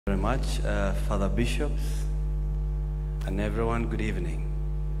Very much, Father Bishops, and everyone, good evening.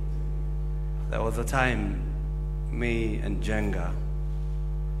 There was a time me and Jenga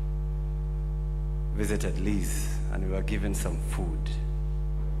visited Liz, and we were given some food.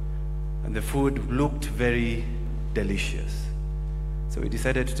 And the food looked very delicious. So we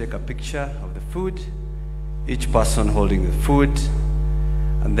decided to take a picture of the food, each person holding the food,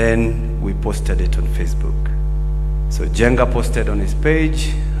 and then we posted it on Facebook. So Jenga posted on his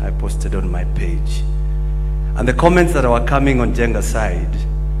page, I posted on my page. And the comments that were coming on Jenga's side,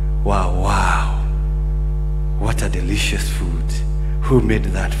 wow, what a delicious food. Who made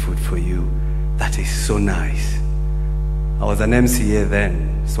that food for you? That is so nice. I was an MCA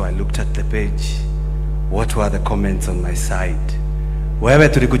then, so I looked at the page. What were the comments on my side? Wewe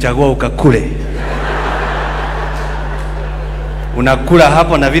tulikuchagua ukakule. Unakula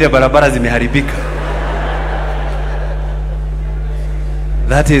hapo na vile barabara zimeharibika.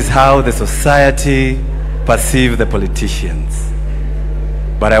 That is how the society perceive the politicians.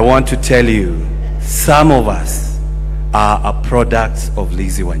 But I want to tell you, some of us are a product of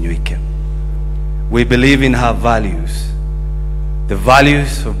Lizzie Wanyoike. We believe in her values. The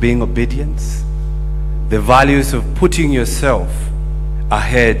values of being obedient, the values of putting yourself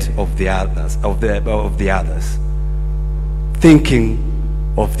ahead of the others, thinking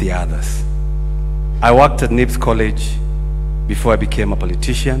of the others. I worked at NIBS College before I became a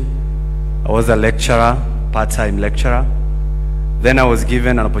politician. I was a lecturer, part-time lecturer. Then I was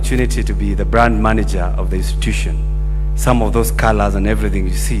given an opportunity to be the brand manager of the institution. Some of those colors and everything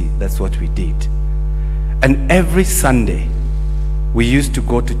you see, that's what we did. And every Sunday, we used to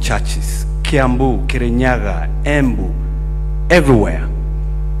go to churches, Kiambu, Kirinyaga, Embu, everywhere,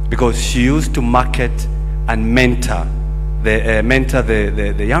 because she used to market and mentor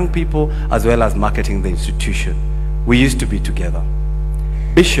the young people, as well as marketing the institution. We used to be together.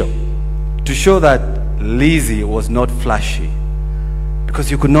 Bishop, to show that Lizzie was not flashy, because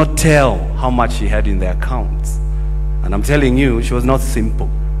you could not tell how much she had in the accounts. And I'm telling you, she was not simple.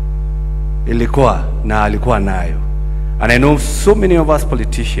 Ilikuwa na alikuwa nayo. And I know so many of us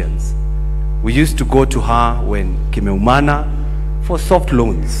politicians, we used to go to her when kimeumana for soft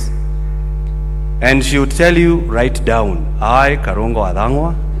loans. And she would tell you, write down, I, Karungo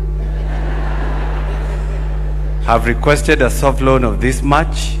Adangwa, have requested a soft loan of this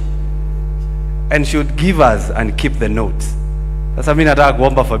much, and she would give us and keep the notes. Sasa mimi nataka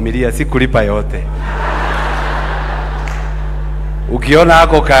kuomba familia si kulipa yote. Ukiona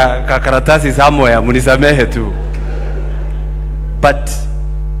hako karatasi somewhere, munisamehe tu. But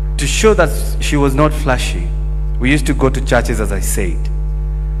to show that she was not flashy, we used to go to churches, as I said,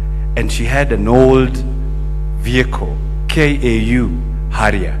 and she had an old vehicle, KAU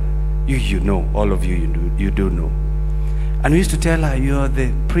Harrier. You know, all of you do know. And we used to tell her, you are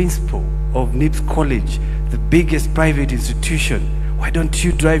the principal of NIBS College, the biggest private institution. Why don't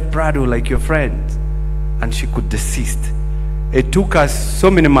you drive Prado like your friends? And she could desist. It took us so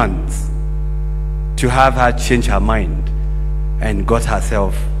many months to have her change her mind and got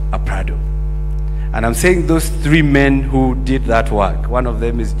herself a Prado. And I'm saying those three men who did that work, one of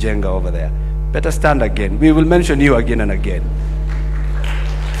them is Jenga over there. Better stand again. We will mention you again and again.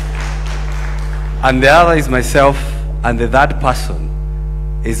 And the other is myself, and the third person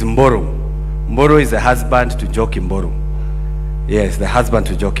is Mboro. Mboro is the husband to Joki Mboro. Yes, the husband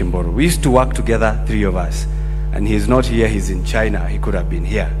to Joki Mboro. We used to work together, three of us. And he's not here, he's in China. He could have been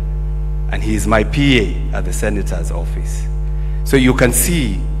here. And he's my PA at the senator's office. So you can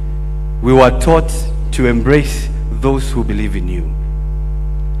see, we were taught to embrace those who believe in you.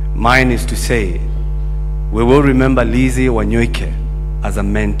 Mine is to say, we will remember Lizzie Wanyoike as a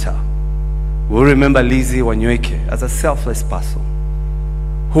mentor. We'll remember Lizzie Wanyoike as a selfless person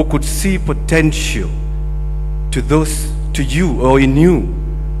who could see potential to those, to you or in you,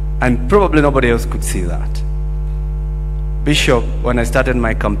 and probably nobody else could see that. Bishop, when I started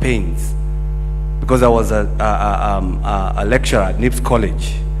my campaigns, because I was a lecturer at NIBS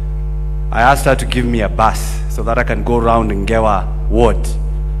College, I asked her to give me a bus so that I can go around in Ngewa ward.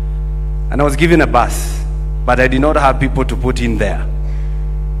 And I was given a bus, but I did not have people to put in there.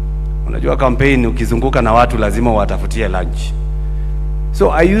 Unajua campaign ukizunguka na watu lazima watafutie lunch. So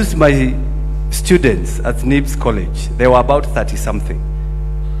I used my students at NIBS College. They were about 30 something.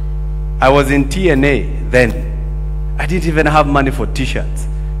 I was in TNA then. I didn't even have money for t-shirts.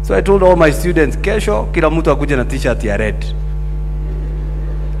 So I told all my students, kesho kila mtu akuje na t-shirt ya red.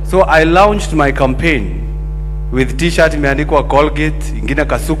 So I launched my campaign with t-shirt imeandikwa Colgate, ingine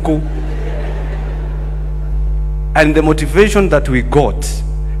Kasuku. And the motivation that we got,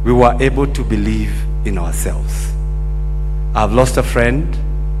 we were able to believe in ourselves. I've lost a friend,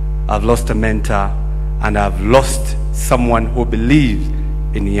 I've lost a mentor, and I've lost someone who believes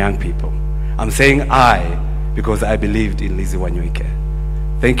in young people. I'm saying I because I believed in Lizzie Wanyoike.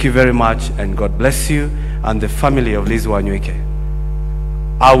 Thank you very much, and God bless you and the family of Lizzie Wanyoike.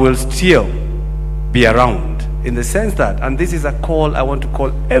 I will still be around in the sense that, and this is a call I want to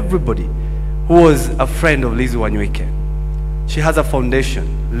call everybody who was a friend of Lizzie Wanyoike. She has a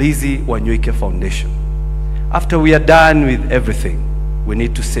foundation, Lizzie Wanyoike Foundation. After we are done with everything, we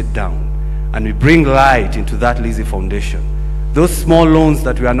need to sit down and we bring light into that Lizzie Foundation. Those small loans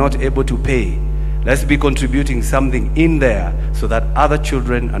that we are not able to pay, let's be contributing something in there so that other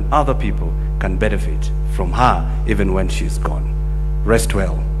children and other people can benefit from her even when she's gone. Rest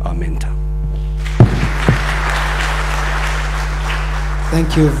well, our mentor.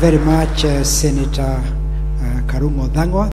 Thank you very much, Senator Karungo.